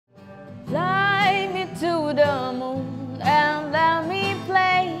moon and let me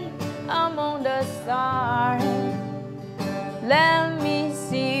play among the stars. Let me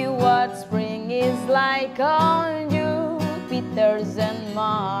see what spring is like on Jupiter's and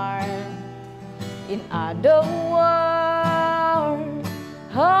Mars. In other words,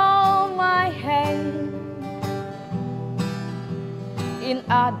 hold my hand. In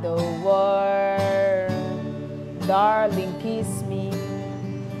other words, darling, kiss me.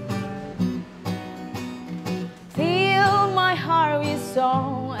 Fill my heart with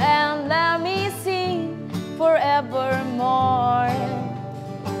song and let me sing forevermore.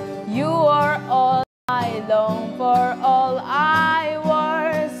 You are all I long for, all I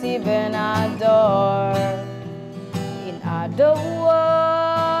worship and adore. In other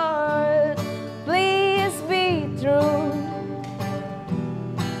words, please be true.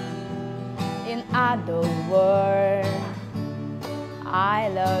 In other words, I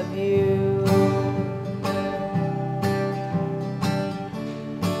love you.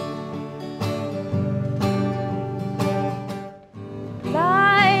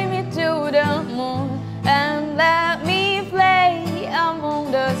 Fly me to the moon and let me play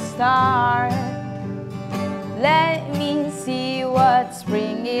among the stars. Let me see what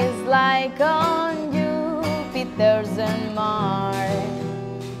spring is like on Jupiter's and Mars.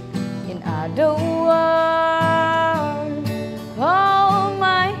 In other words, hold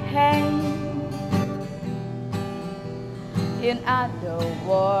my hand. In other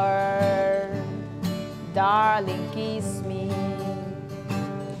words, darling, kiss me.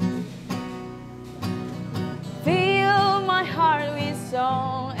 Fill my heart with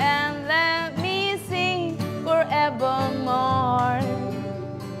song and let me sing forevermore.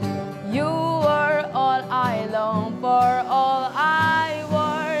 You are all I long for, all I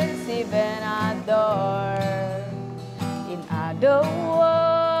worship and adore. In other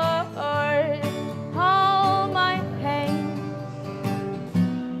words, hold my hand.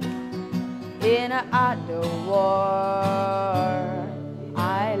 In other words,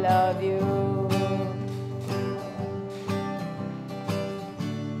 I love you.